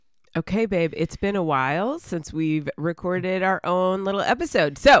Okay, babe, it's been a while since we've recorded our own little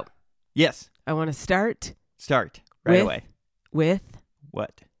episode. So Yes. I want to start Start right With- away. with,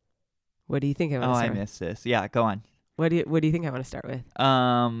 What? what do you think I want to Oh, I start with? missed this. Yeah, go on. What do you think I want to start with?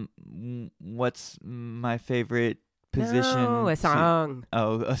 What's my favorite position? No, a song.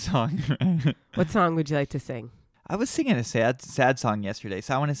 A song. What song would you like to sing? I was singing a sad song yesterday,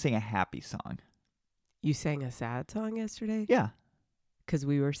 so I want to sing a happy song. You sang a sad song yesterday? Yeah. Because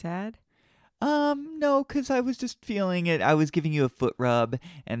we were sad? No, because I was just feeling it. I was giving you a foot rub,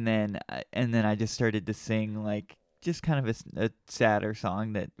 and then I just started to sing like just kind of a sadder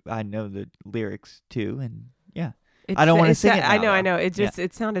song that I know the lyrics to, and yeah. I don't wanna sing it I now, know. though. It just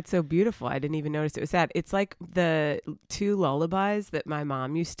it sounded so beautiful. I didn't even notice it was sad. It's like the two lullabies that my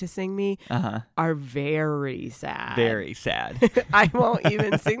mom used to sing me are very sad. Very sad. I won't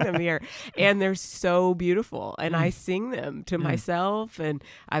even sing them here. And they're so beautiful. And I sing them to myself, and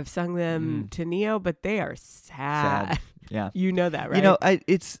I've sung them to Neo, but they are sad. Yeah. You know that, right? You know,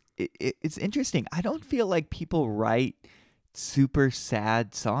 it's interesting. I don't feel like people write super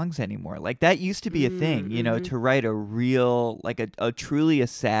sad songs anymore. Like that used to be a thing, you know, to write a real, like a truly a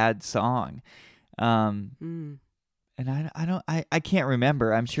sad song. And I can't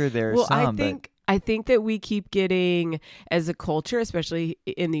remember. I'm sure there are some, I think that we keep getting, as a culture, especially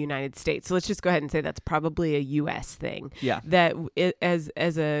in the United States. So let's just go ahead and say that's probably a U.S. thing. Yeah. That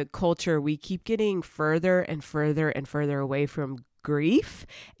as a culture, we keep getting further and further and further away from grief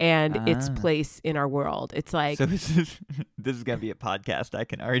and its place in our world. It's like, so this is gonna be a podcast. I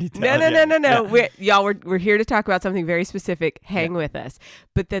can already tell. No. Yeah. We're here to talk about something very specific. Hang with us.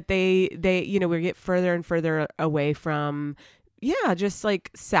 But that they we get further and further away from. Yeah, just like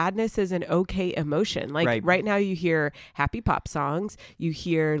sadness is an okay emotion. Like right now you hear happy pop songs, you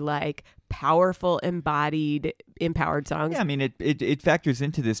hear like powerful, empowered songs. Yeah, I mean it factors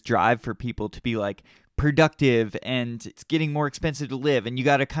into this drive for people to be like productive, and it's getting more expensive to live, and you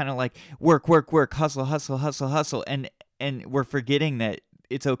got to kind of like work, hustle, and we're forgetting that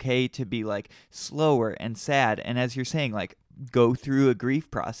it's okay to be like slower and sad, and as you're saying, like go through a grief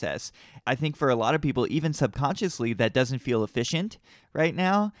process. I think for a lot of people, even subconsciously, that doesn't feel efficient right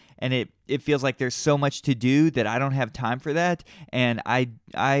now, and it feels like there's so much to do that I don't have time for that. And I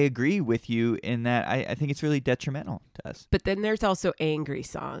agree with you in that I think it's really detrimental to us. But then there's also angry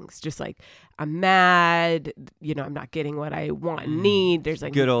songs, just like I'm mad, I'm not getting what I want and need. There's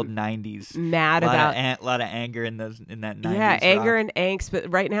like good old 90s mad about a lot of anger in that 90s. Yeah, anger rock. and angst.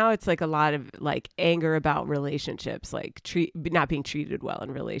 But right now it's like a lot of like anger about relationships, like not being treated well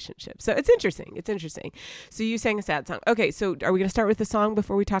in relationships. So it's interesting. So you sang a sad song. Okay, so are we going to start with the song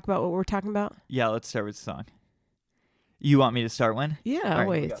before we talk about what we're talking about? Yeah, let's start with the song. You want me to start one? Yeah, All right,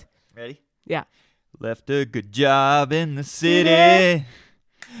 always. here we go. Ready? Yeah. Left a good job in the city,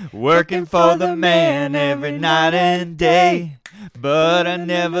 working for the man every night and day, but I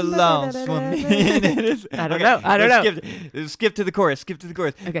never lost 1 minute. I don't know. Skip to the chorus.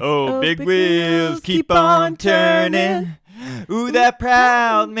 Okay. Oh, big wheels keep on turning. Ooh, that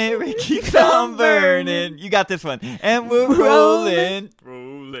proud Mary keeps on burning. You got this one. And we're rolling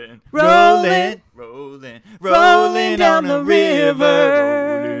down the river. Rolling on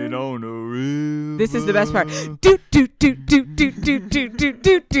the river. This is the best part. Do do do do do do do do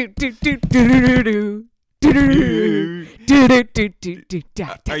do do do do do.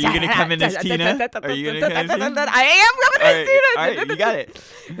 Are you gonna come in as Tina? Are you gonna come as Tina? I am coming as Tina. All right, you got it.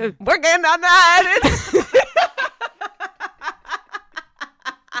 Working on that.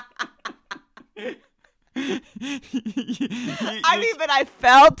 But I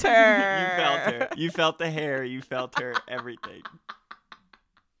felt her. You felt the hair. You felt her. Everything.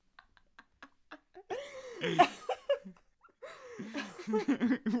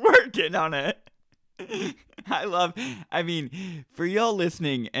 Working on it. I mean, for y'all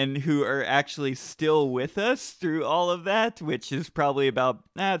listening and who are actually still with us through all of that, which is probably about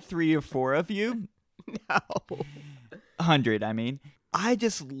 3 or 4 of you. No. 100, I mean. I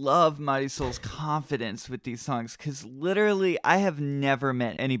just love Mighty Soul's confidence with these songs, because literally I have never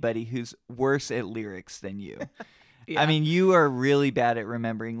met anybody who's worse at lyrics than you. Yeah. I mean, you are really bad at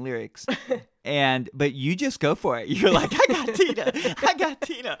remembering lyrics, but you just go for it. You're like, I got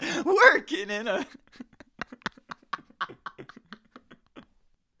Tina working in a...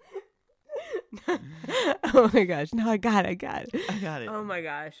 Oh my gosh. No, I got it. I got it. Oh my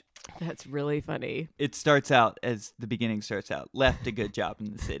gosh. That's really funny. It starts out as the beginning starts out. Left a good job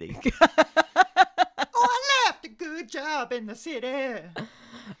in the city. I left a good job in the city.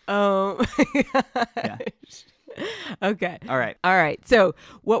 Oh my gosh. Yeah. Okay. All right. All right. So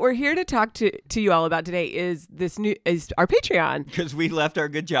what we're here to talk to you all about today is our Patreon. Because we left our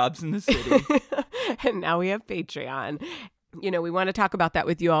good jobs in the city. And now we have Patreon. We want to talk about that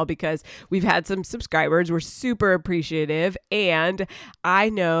with you all because we've had some subscribers. We're super appreciative. And I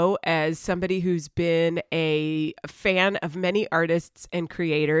know, as somebody who's been a fan of many artists and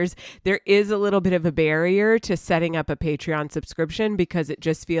creators, there is a little bit of a barrier to setting up a Patreon subscription because it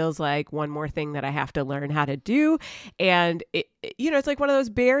just feels like one more thing that I have to learn how to do. And it's like one of those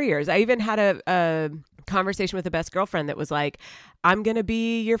barriers. I even had a conversation with a best girlfriend that was like, I'm going to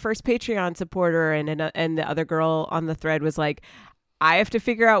be your first Patreon supporter. And the other girl on the thread was like, I have to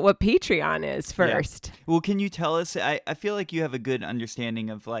figure out what Patreon is first. Yeah. Well, can you tell us, I feel like you have a good understanding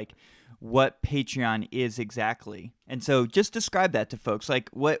of like what Patreon is exactly. And so just describe that to folks. Like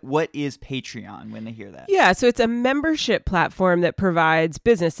what is Patreon when they hear that? Yeah, so it's a membership platform that provides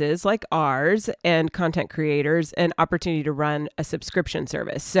businesses like ours and content creators an opportunity to run a subscription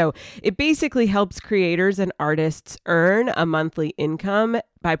service. So it basically helps creators and artists earn a monthly income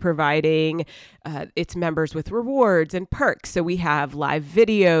by providing its members with rewards and perks. So we have live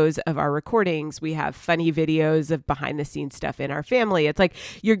videos of our recordings. We have funny videos of behind the scenes stuff in our family. It's like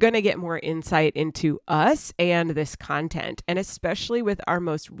you're going to get more insight into us and this content. And especially with our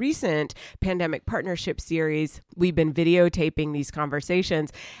most recent pandemic partnership series, we've been videotaping these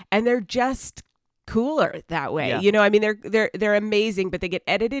conversations, and they're just cooler that way. Yeah. I mean, they're amazing, but they get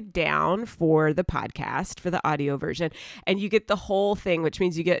edited down for the podcast, for the audio version, and you get the whole thing, which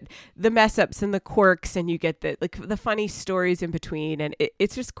means you get the mess ups and the quirks, and you get the funny stories in between, and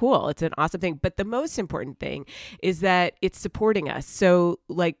it's just cool. It's an awesome thing. But the most important thing is that it's supporting us. So,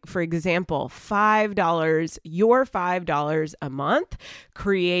 like, for example, your $5 a month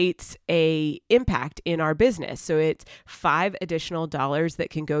creates a impact in our business. So it's $5 additional that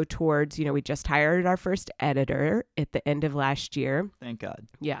can go towards, we just hired our first editor at the end of last year. Thank God.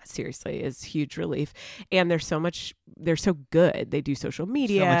 Yeah, seriously, it's huge relief. And they're so good. They do social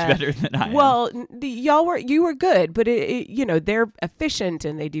media. So much better than I am. Well, you were good, but they're efficient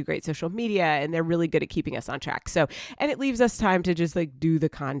and they do great social media and they're really good at keeping us on track. So, and it leaves us time to just like do the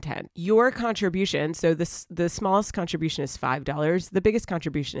content. Your contribution, so the smallest contribution is $5. The biggest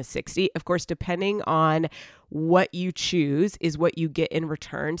contribution is $60. Of course, depending on what you choose is what you get in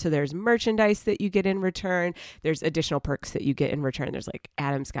return. So there's merchandise that you get in return. There's additional perks that you get in return. There's like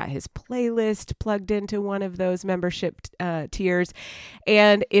Adam's got his playlist plugged into one of those membership tiers,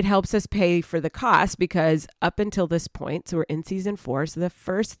 and it helps us pay for the cost because up until this point, so we're in season 4. So the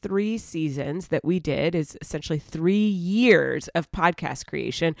first 3 seasons that we did is essentially 3 years of podcast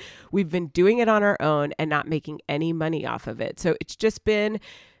creation. We've been doing it on our own and not making any money off of it. So it's just been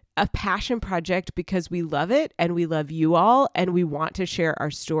a passion project because we love it and we love you all and we want to share our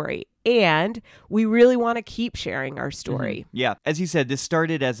story. And we really want to keep sharing our story. Mm-hmm. Yeah. As you said, this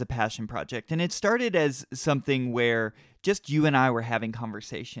started as a passion project, and it started as something where just you and I were having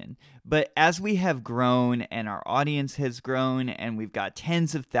conversation. But as we have grown and our audience has grown and we've got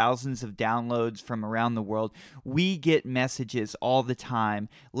tens of thousands of downloads from around the world, we get messages all the time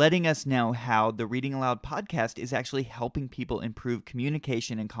letting us know how the Reading Aloud podcast is actually helping people improve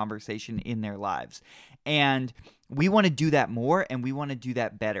communication and conversation in their lives. And we want to do that more, and we want to do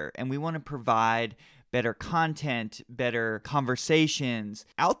that better, and we want to provide better content, better conversations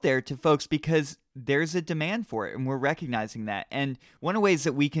out there to folks because there's a demand for it, and we're recognizing that. And one of the ways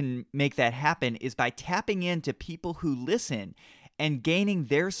that we can make that happen is by tapping into people who listen and gaining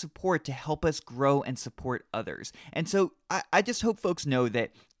their support to help us grow and support others. And so I just hope folks know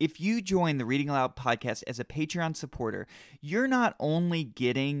that if you join the Reading Aloud podcast as a Patreon supporter, you're not only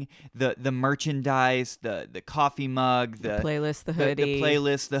getting the merchandise, the coffee mug, the playlist, the hoodie, the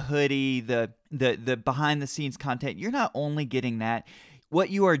playlist, the hoodie, the behind the scenes content. You're not only getting that. What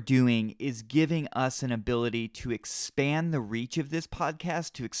you are doing is giving us an ability to expand the reach of this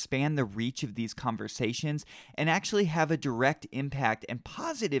podcast, to expand the reach of these conversations, and actually have a direct impact and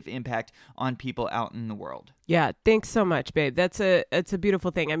positive impact on people out in the world. Yeah, thanks so much, babe. That's a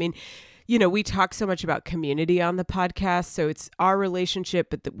beautiful thing. I mean, we talk so much about community on the podcast, so it's our relationship,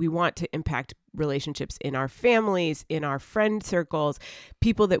 but that we want to impact relationships in our families, in our friend circles,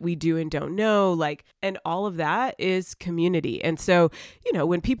 people that we do and don't know, and all of that is community. And so,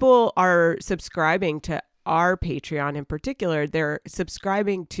 when people are subscribing to our Patreon in particular, they're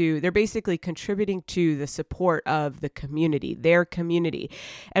basically contributing to the support of the community, their community.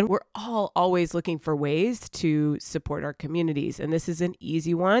 And we're all always looking for ways to support our communities. And this is an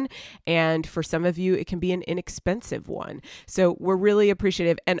easy one. And for some of you, it can be an inexpensive one. So we're really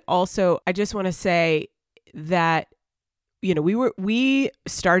appreciative. And also, I just want to say that we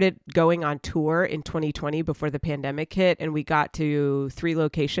started going on tour in 2020 before the pandemic hit, and we got to 3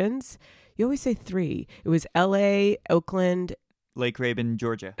 locations. You always say 3. It was LA, Oakland, Lake Raven,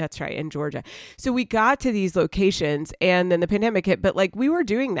 Georgia. That's right, in Georgia. So we got to these locations and then the pandemic hit, but like we were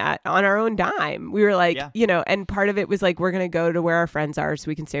doing that on our own dime. We were like, and part of it was like, we're going to go to where our friends are so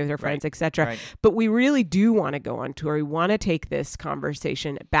we can stay with our friends, etc. Right. But we really do want to go on tour. We want to take this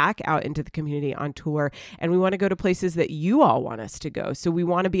conversation back out into the community on tour, and we want to go to places that you all want us to go. So we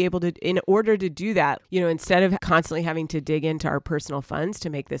want to be able to, in order to do that, instead of constantly having to dig into our personal funds to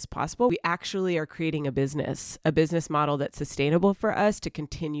make this possible, we actually are creating a business model that's sustainable for us to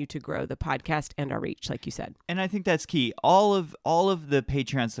continue to grow the podcast and our reach, like you said. And I think that's key. All of the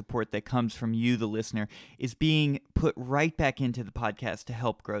Patreon support that comes from you, the listener, is being put right back into the podcast to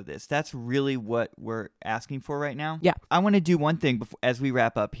help grow this. That's really what we're asking for right now. Yeah. I want to do one thing as we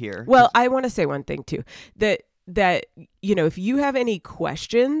wrap up here. Well, I want to say one thing too, that if you have any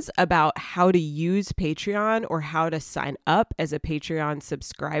questions about how to use Patreon or how to sign up as a Patreon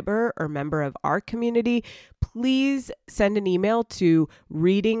subscriber or member of our community, please send an email to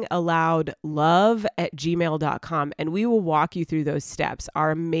readingaloudlove@gmail.com, and we will walk you through those steps.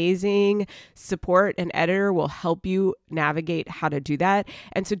 Our amazing support and editor will help you navigate how to do that.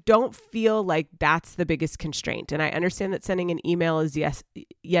 And so don't feel like that's the biggest constraint. And I understand that sending an email is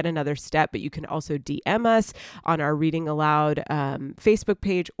yet another step, but you can also DM us on our Reading Aloud Facebook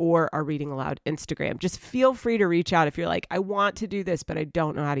page or our Reading Aloud Instagram. Just feel free to reach out if you're like, I want to do this, but I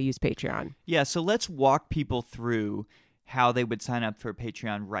don't know how to use Patreon. Yeah, so let's walk people through how they would sign up for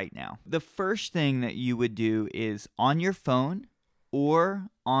Patreon right now. The first thing that you would do is on your phone or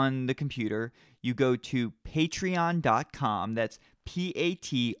on the computer, you go to patreon.com. That's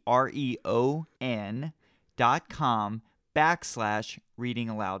patreon.com/Reading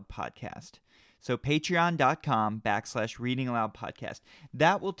Aloud Podcast. So patreon.com/Reading Aloud Podcast.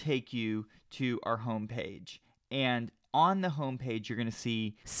 That will take you to our homepage. And on the homepage, you're going to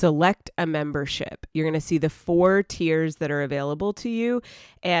see select a membership. You're going to see the 4 tiers that are available to you.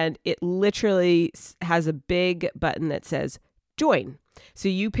 And it literally has a big button that says join. So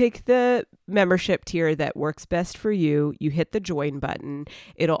you pick the membership tier that works best for you. You hit the join button.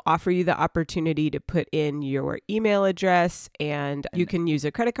 It'll offer you the opportunity to put in your email address, and you can use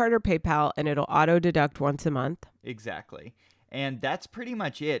a credit card or PayPal, and it'll auto deduct once a month. Exactly. And that's pretty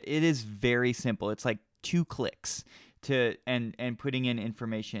much it. It is very simple. It's like 2 clicks to and putting in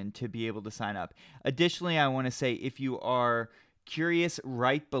information to be able to sign up. Additionally, I want to say if you are curious,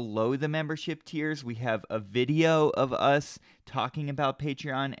 right below the membership tiers, we have a video of us talking about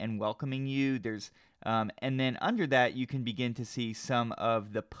Patreon and welcoming you. There's and then under that, you can begin to see some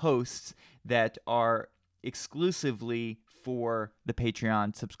of the posts that are exclusively for the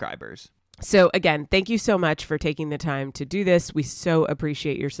Patreon subscribers. So again, thank you so much for taking the time to do this. We so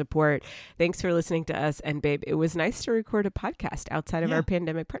appreciate your support. Thanks for listening to us. And babe, it was nice to record a podcast outside of our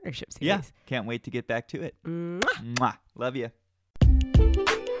pandemic partnership series. Yeah, can't wait to get back to it. Mwah. Mwah. Love you.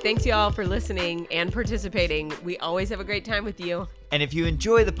 Thanks, y'all, for listening and participating. We always have a great time with you. And if you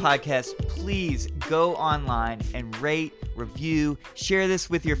enjoy the podcast, please go online and rate, review, share this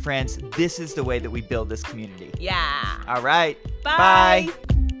with your friends. This is the way that we build this community. Yeah. All right. Bye.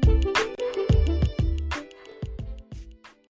 Bye.